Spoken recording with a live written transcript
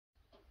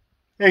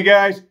Hey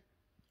guys,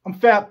 I'm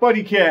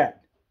FatBuddyCat,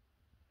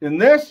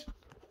 and this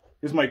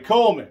is my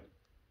Coleman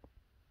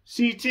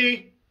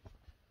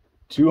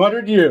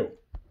CT200U.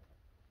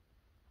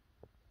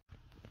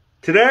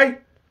 Today,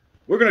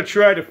 we're going to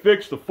try to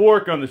fix the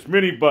fork on this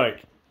mini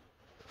bike.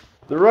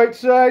 The right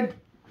side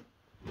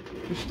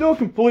is still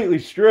completely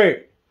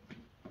straight.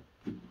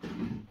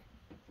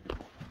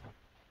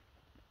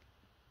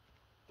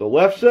 The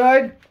left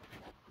side,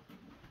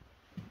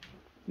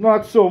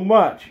 not so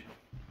much.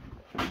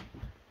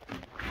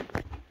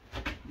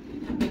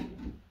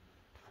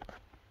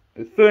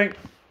 I think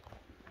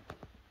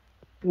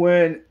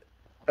when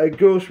I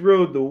ghost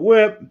rode the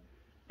whip,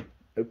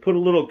 I put a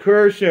little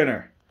curve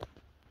center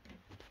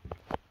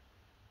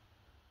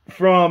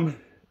from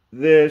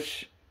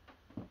this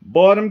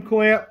bottom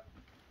clamp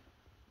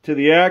to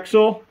the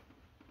axle.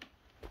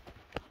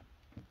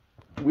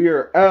 We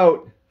are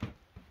out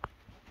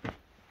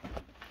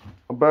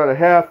about a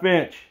 ½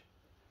 inch,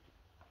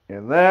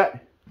 and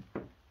that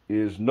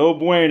is no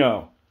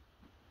bueno.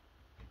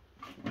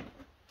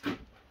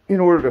 In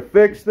order to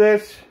fix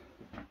this,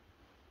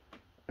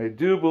 I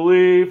do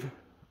believe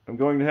I'm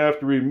going to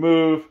have to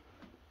remove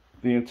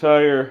the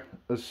entire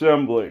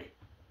assembly.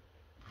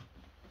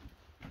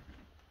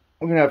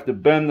 I'm going to have to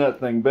bend that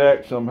thing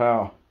back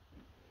somehow,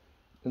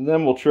 and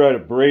then we'll try to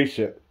brace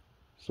it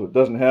so it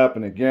doesn't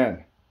happen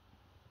again.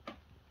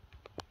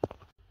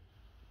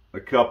 A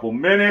couple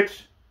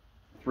minutes,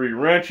 3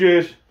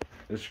 wrenches,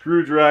 a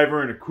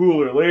screwdriver, and a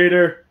cooler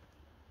later,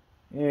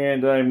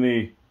 and I'm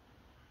the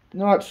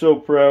not so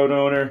proud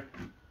owner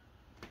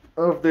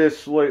of this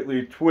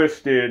slightly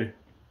twisted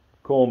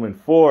Coleman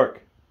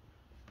fork.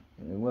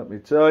 And let me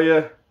tell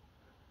you,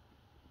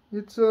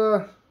 it's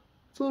a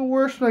little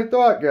worse than I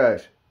thought,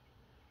 guys.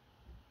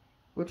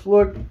 Let's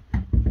look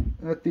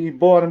at the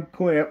bottom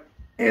clamp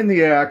and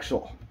the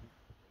axle.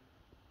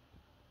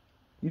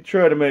 You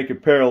try to make a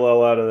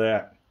parallel out of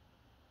that.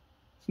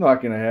 It's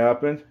not going to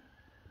happen.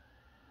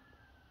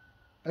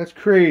 That's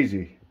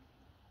crazy.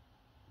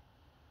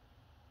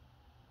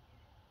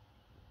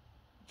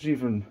 What's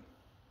even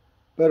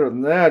better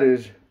than that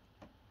is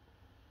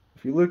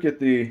if you look at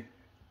the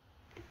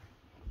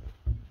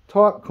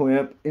top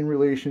clamp in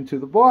relation to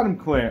the bottom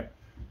clamp.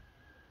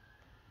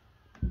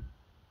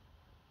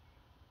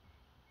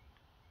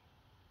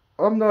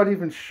 I'm not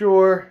even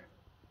sure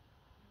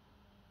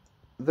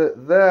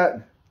that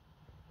that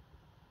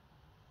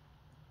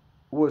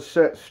was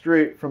set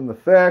straight from the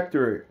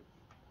factory.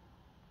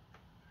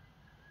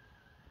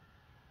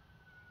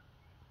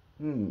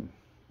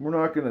 We're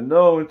not going to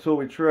know until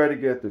we try to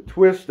get the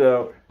twist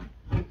out.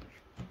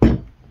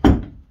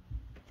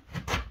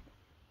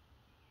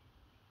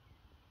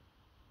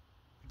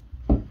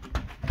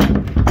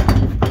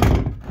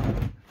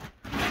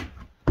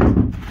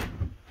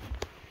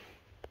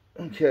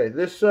 Okay,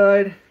 this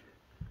side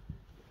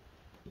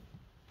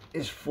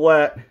is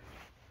flat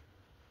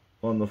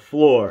on the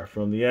floor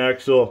from the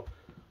axle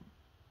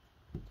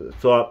to the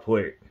top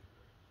plate,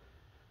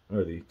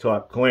 or the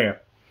top clamp,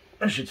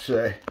 I should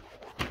say.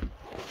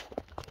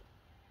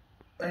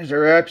 There's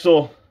our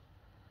axle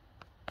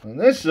on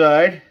this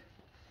side,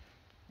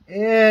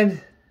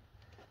 and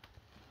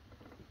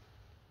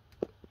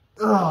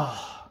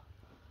oh,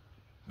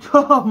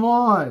 come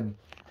on!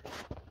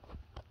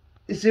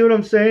 You see what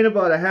I'm saying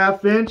about a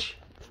 ½ inch?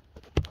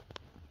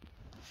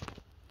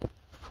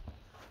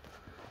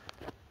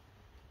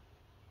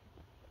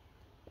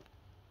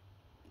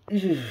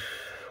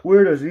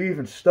 Where does it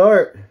even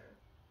start?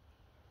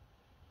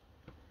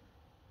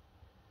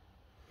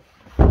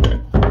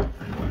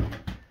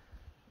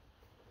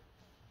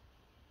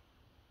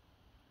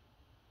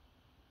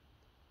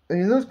 I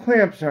mean, those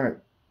clamps aren't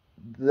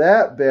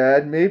that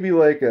bad. Maybe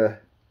like a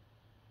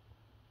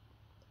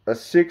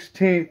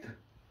 1/16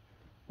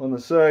 on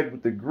the side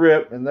with the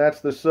grip, and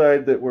that's the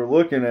side that we're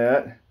looking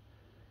at.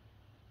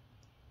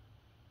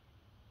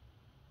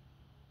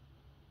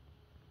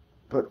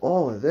 But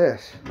all of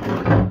this,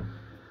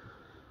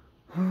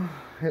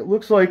 it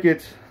looks like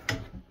it's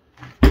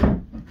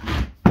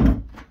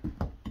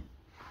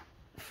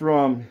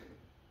from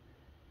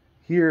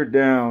here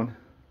down.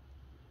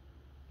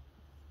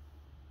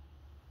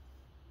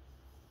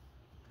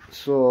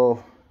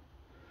 So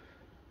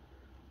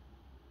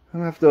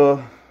I'm gonna have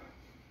to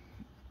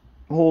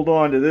hold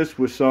on to this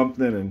with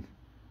something and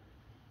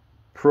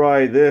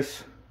pry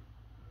this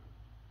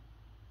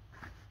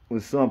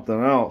with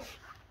something else.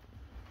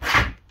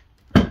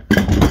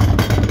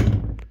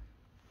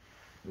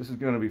 This is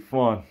gonna be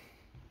fun.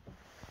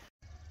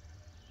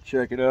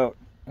 Check it out.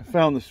 I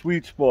found the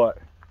sweet spot.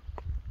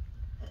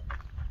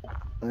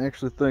 I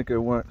actually think I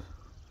went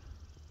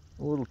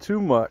a little too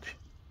much.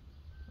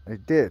 I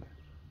did.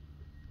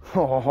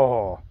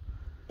 Oh,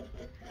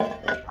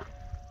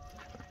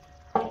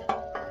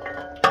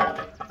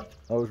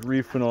 I was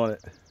reefing on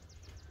it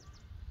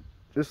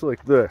just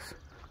like this,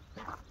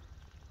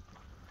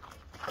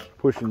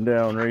 pushing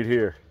down right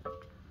here.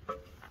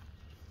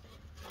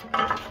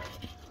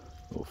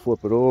 We'll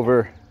flip it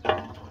over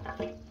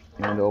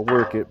and I'll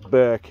work it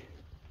back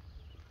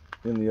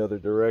in the other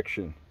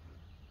direction.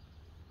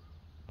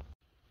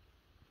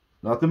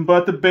 Nothing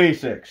but the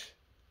basics.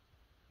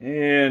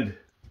 And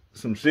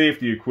some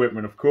safety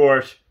equipment, of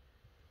course.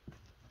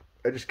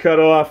 I just cut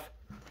off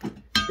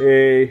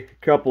a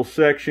couple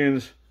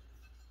sections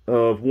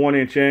of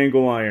 1-inch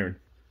angle iron.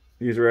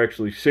 These are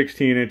actually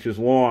 16 inches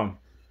long.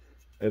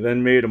 I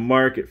then made a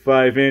mark at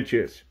 5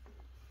 inches.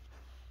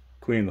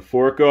 Clean the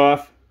fork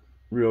off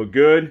real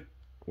good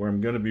where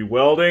I'm going to be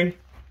welding.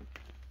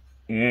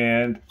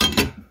 And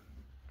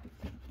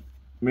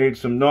made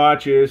some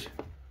notches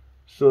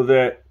so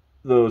that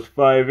those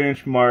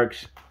 5-inch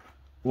marks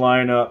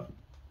line up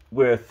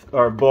with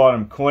our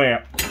bottom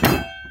clamp.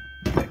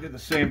 I did the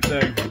same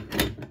thing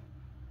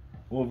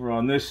over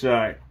on this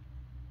side.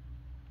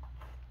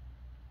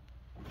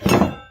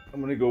 I'm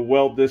going to go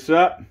weld this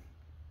up,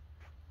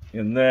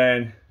 and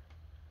then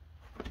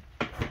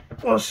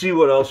we'll see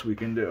what else we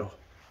can do.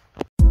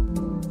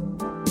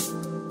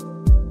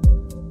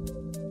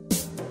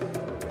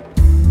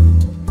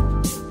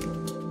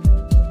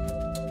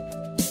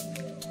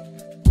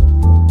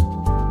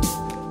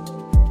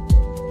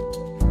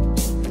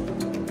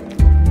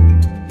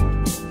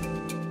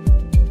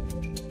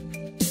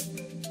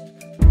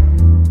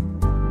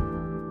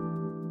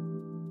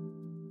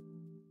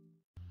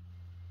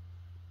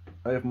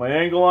 I have my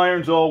angle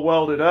irons all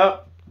welded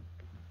up.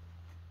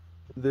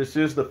 This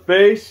is the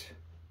face.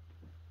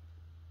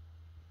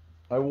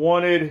 I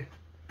wanted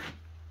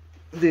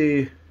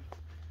the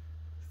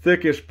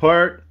thickest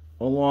part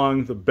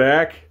along the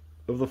back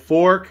of the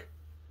fork.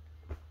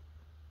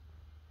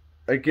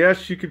 I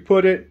guess you could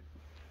put it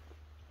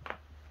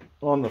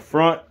on the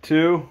front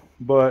too,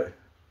 but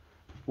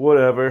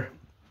whatever.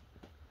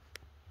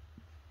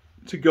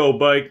 It's a go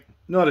bike,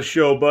 not a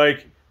show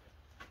bike.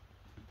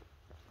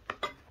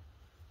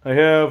 I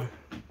have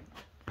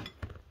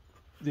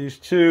these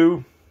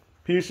two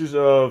pieces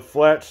of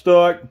flat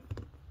stock,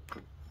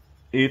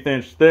 1/8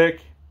 inch thick,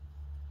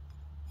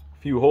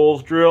 a few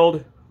holes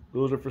drilled.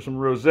 Those are for some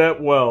rosette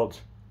welds.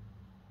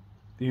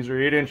 These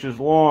are 8 inches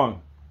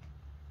long.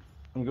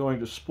 I'm going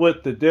to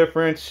split the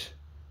difference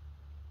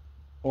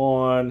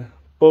on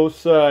both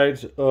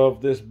sides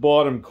of this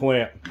bottom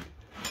clamp.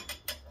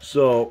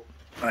 So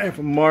I have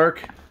a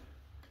mark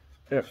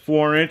at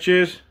 4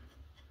 inches.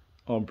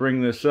 I'll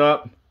bring this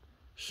up,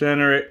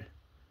 center it,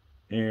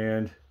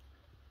 and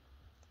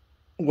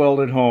weld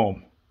it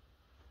home.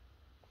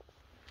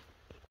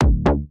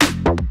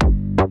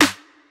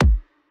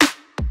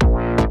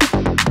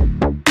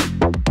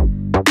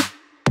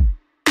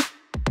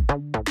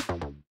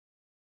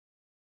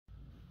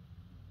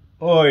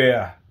 Oh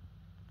yeah,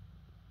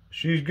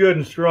 she's good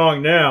and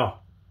strong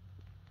now.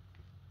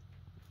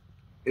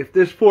 If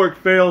this fork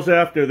fails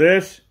after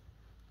this,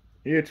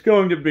 it's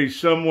going to be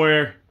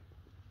somewhere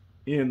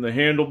in the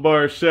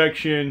handlebar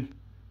section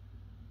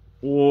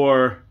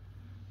or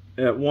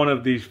at one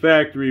of these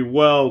factory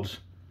welds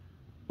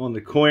on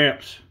the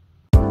clamps.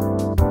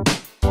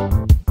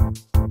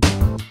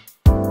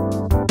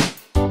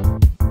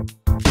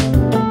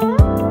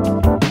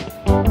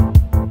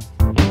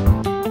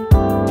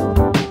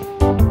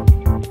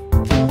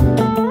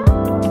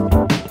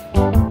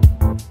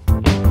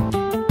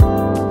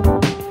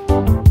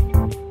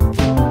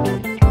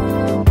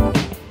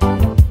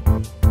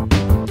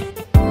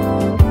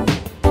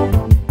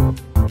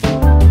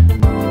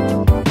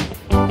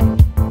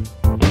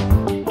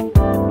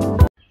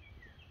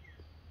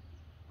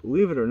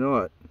 Believe it or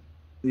not,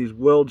 these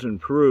welds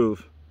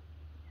improve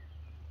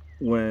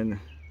when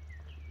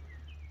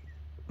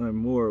I'm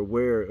more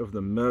aware of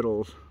the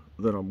metals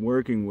that I'm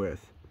working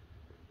with.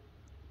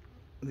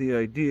 The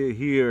idea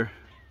here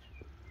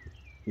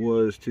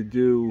was to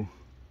do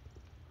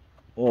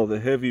all the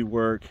heavy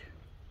work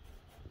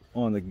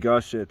on the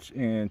gussets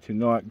and to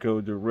not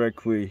go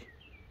directly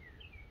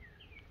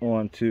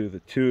onto the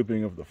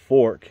tubing of the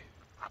fork.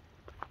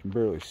 You can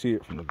barely see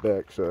it from the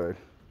back side.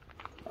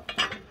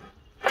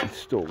 It's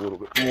still a little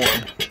bit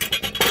warm.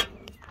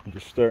 I'm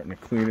just starting to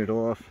clean it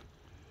off.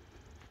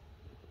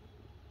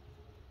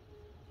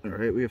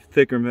 Alright, we have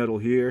thicker metal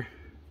here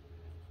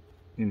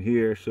and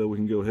here, so we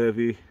can go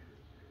heavy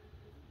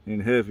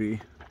and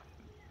heavy.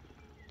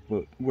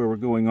 But where we're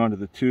going onto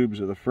the tubes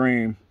of the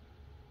frame,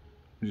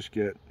 we just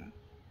get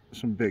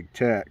some big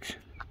tacks.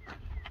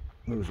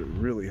 Those are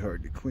really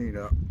hard to clean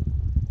up.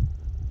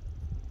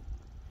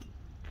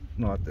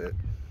 Not that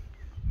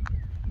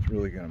it's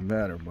really going to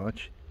matter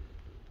much.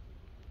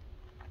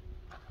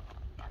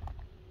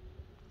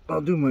 I'll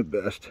do my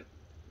best.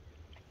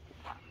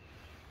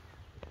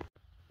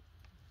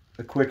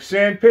 A quick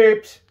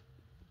sandpapes,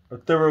 a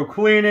thorough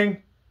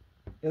cleaning,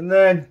 and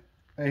then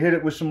I hit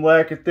it with some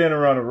lacquer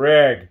thinner on a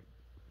rag.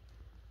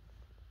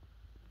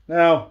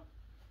 Now,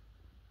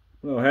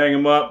 we'll hang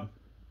them up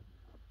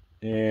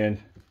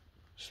and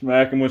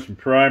smack them with some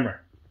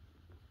primer.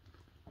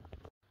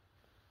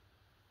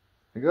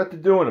 I got to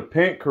doing a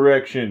paint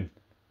correction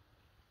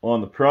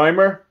on the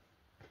primer.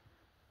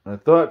 I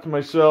thought to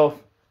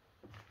myself,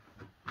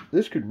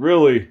 this could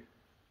really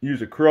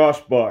use a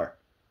crossbar.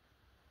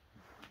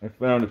 I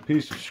found a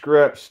piece of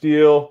scrap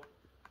steel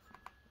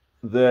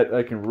that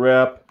I can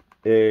wrap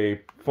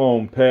a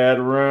foam pad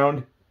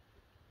around,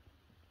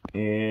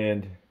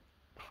 and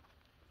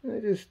I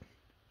just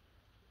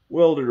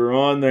welded her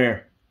on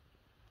there.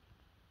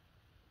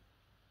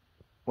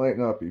 Might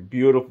not be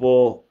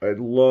beautiful. I'd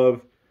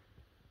love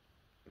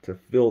to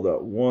fill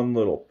that one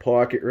little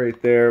pocket right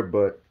there,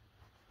 but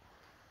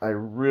I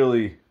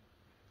really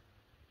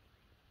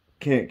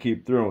can't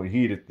keep throwing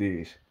heat at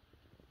these.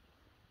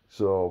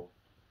 So,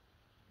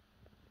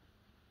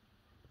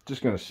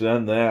 just going to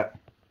send that.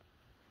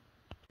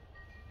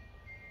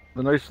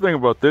 The nice thing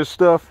about this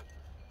stuff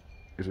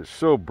is it's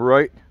so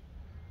bright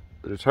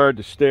that it's hard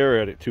to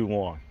stare at it too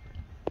long.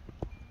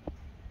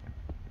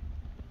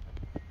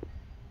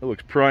 It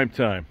looks prime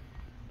time.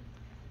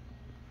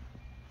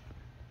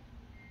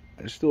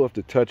 I still have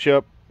to touch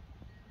up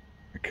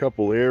a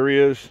couple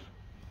areas,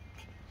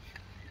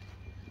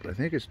 but I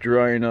think it's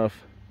dry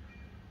enough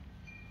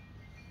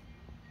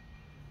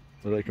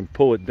that I can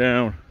pull it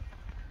down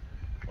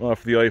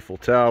off the Eiffel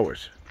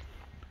Towers.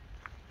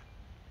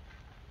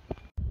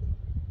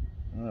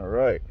 All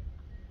right,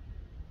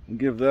 I'll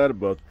give that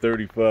about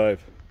 35-40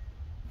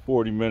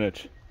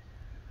 minutes.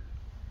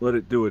 Let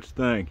it do its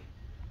thing.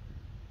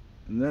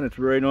 And then it's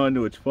right on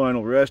to its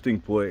final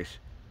resting place.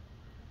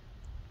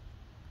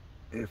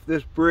 If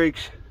this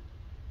breaks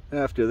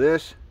after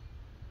this,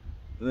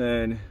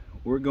 then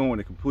we're going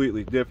a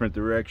completely different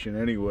direction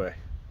anyway.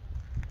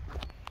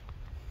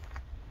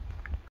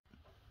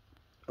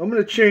 I'm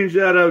going to change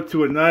that out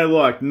to a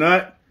nylock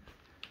nut,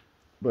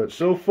 but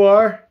so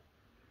far,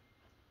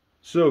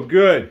 so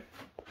good.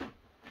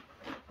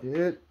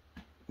 It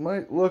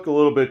might look a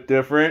little bit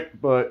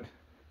different, but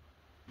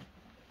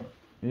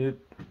it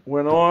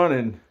went on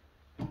and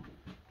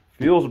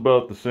feels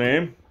about the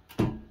same.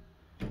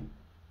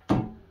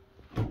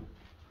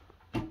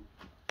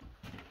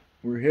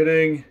 We're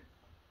hitting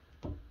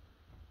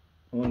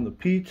on the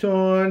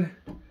piton.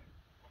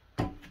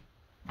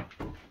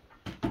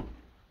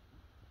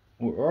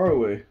 Where are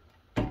we?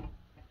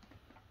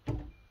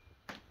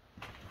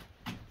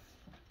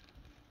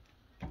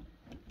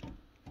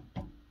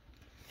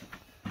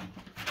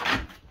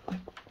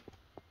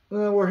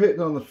 Well, we're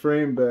hitting on the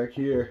frame back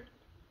here.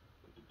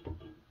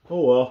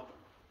 Oh well.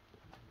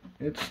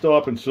 It's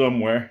stopping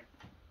somewhere.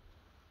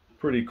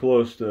 Pretty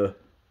close to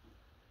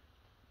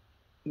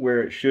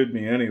where it should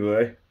be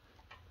anyway.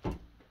 It's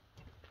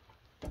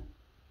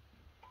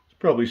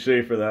probably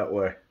safer that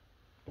way.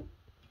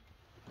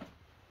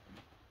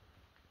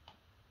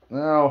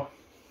 Now,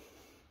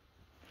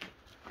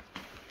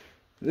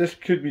 this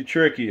could be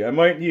tricky. I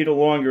might need a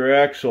longer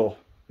axle.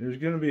 There's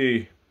going to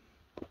be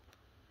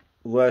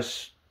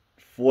less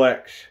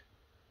flex.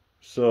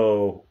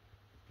 So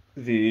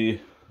the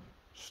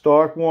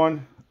stock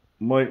one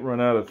might run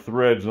out of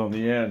threads on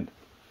the end.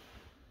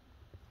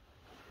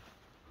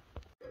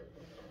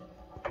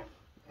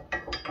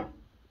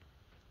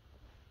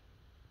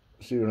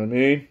 See what I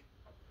mean?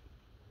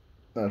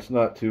 That's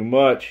not too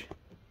much.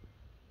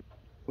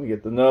 We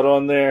get the nut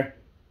on there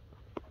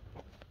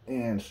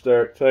and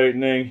start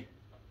tightening.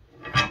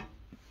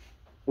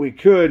 We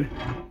could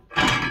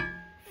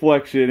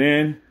flex it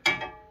in,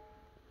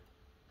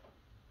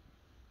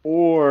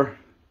 or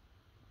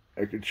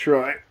I could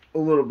try a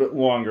little bit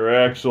longer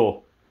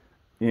axle,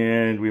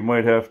 and we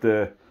might have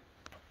to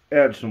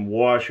add some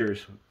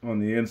washers on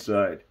the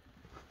inside.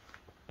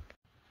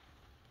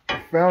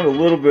 I found a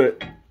little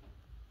bit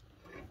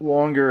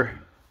longer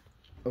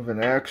of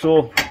an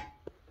axle,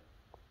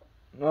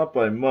 not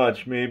by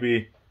much,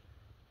 maybe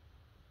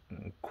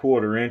a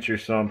 1/4 inch or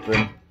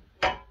something,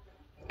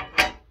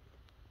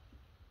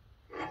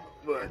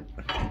 but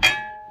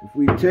if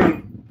we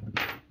take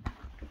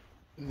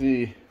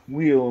the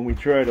wheel and we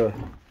try to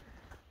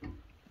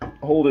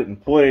hold it in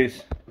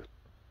place,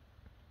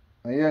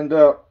 I end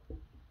up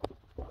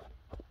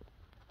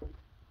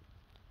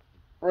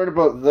right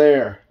about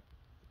there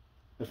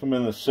if I'm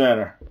in the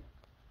center.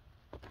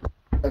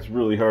 That's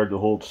really hard to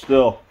hold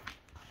still.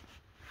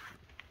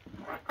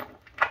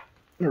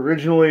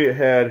 Originally it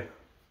had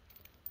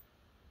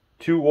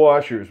 2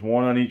 washers,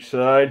 1 on each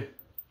side.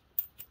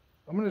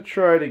 I'm going to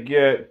try to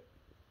get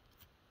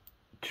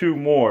 2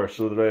 more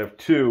so that I have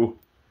 2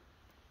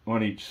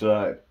 on each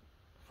side.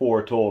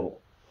 4 total.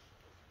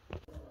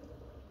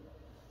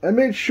 I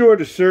made sure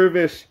to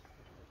service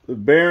the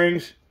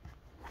bearings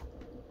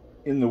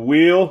in the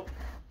wheel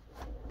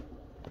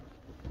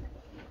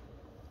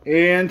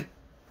and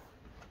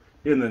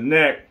in the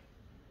neck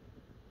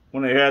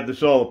when I had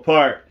this all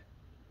apart.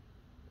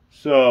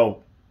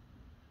 So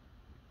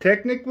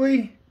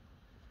technically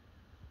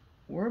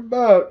we're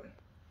about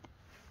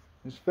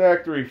as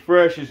factory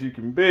fresh as you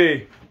can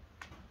be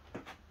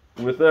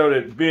without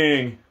it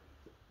being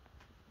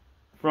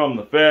from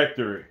the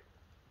factory.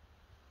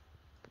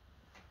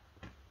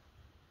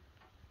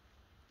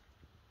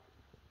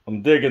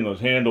 I'm digging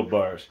those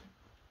handlebars.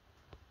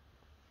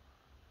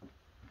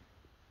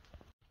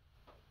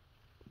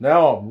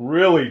 Now I'm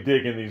really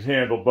digging these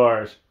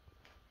handlebars.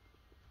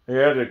 I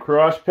added a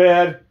cross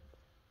pad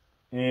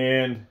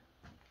and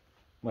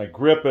my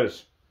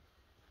grippers.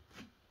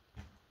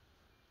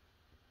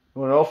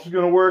 What else is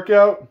going to work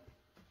out?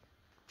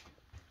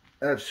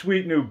 That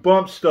sweet new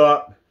bump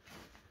stop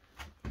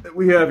that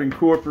we have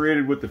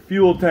incorporated with the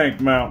fuel tank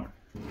mount.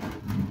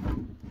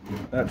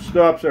 That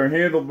stops our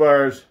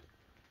handlebars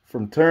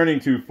from turning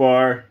too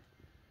far,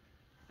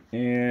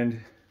 and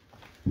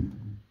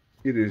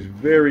it is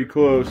very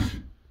close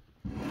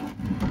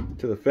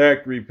to the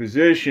factory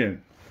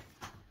position.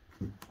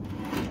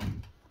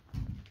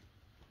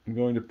 I'm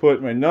going to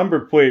put my number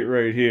plate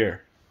right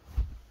here.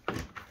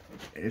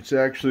 It's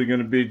actually going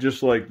to be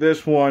just like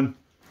this one,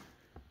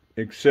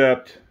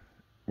 except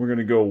we're going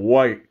to go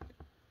white.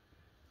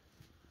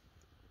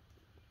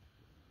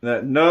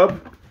 That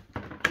nub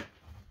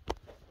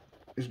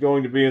is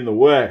going to be in the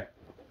way.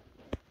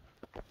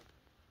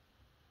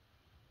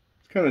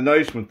 It's kind of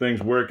nice when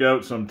things work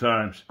out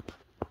sometimes.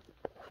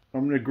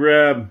 I'm going to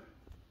grab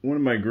one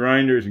of my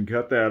grinders and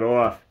cut that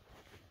off.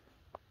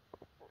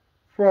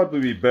 Probably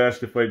be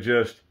best if I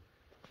just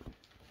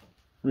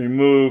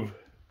remove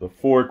the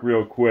fork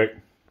real quick.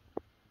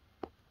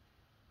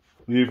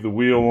 Leave the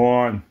wheel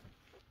on.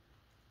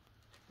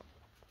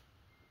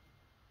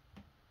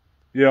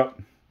 Yep,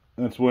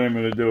 that's the way I'm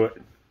going to do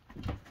it.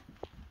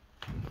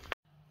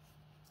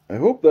 I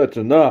hope that's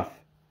enough.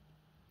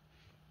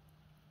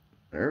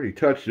 I already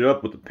touched it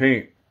up with the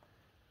paint.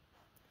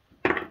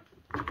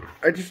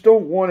 I just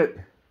don't want it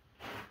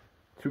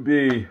to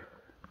be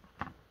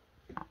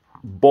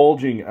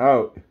bulging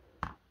out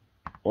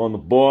on the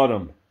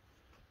bottom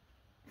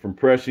from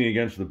pressing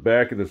against the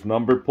back of this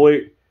number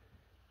plate.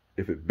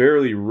 If it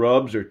barely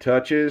rubs or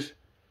touches,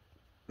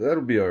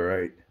 that'll be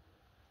alright.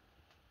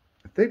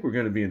 I think we're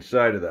going to be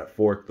inside of that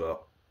fork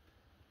though.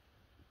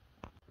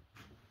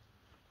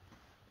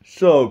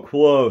 So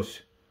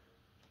close.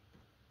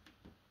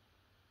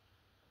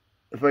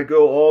 If I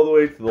go all the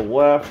way to the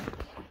left,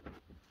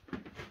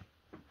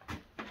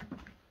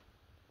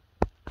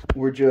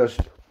 we're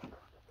just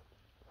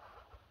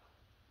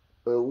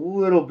a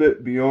little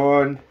bit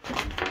beyond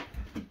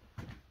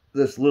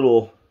this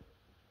little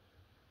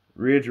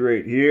ridge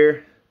right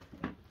here.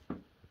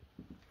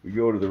 We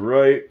go to the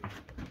right,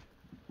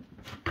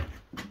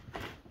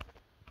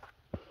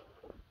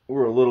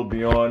 we're a little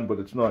beyond, but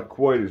it's not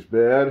quite as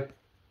bad.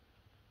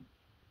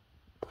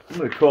 I'm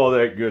going to call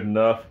that good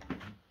enough.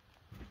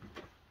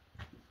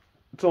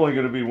 It's only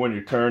going to be when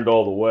you're turned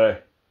all the way.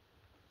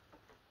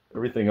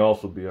 Everything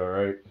else will be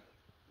alright.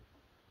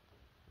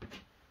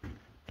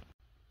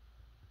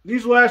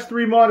 These last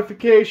three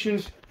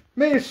modifications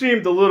may have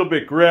seemed a little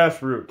bit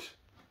grassroots,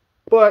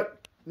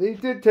 but they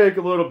did take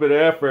a little bit of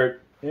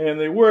effort, and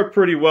they were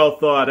pretty well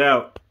thought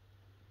out.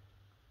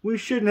 We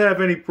shouldn't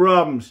have any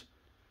problems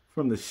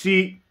from the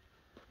seat,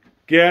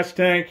 gas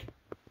tank,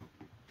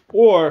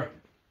 or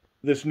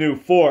this new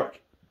fork.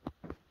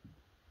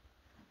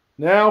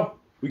 Now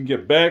we can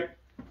get back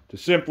to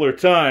simpler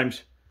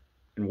times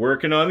and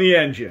working on the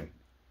engine.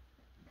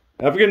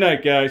 Have a good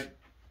night, guys.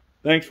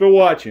 Thanks for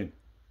watching,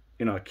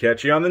 and I'll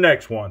catch you on the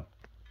next one.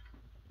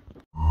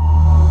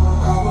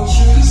 I want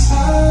you to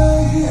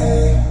stay.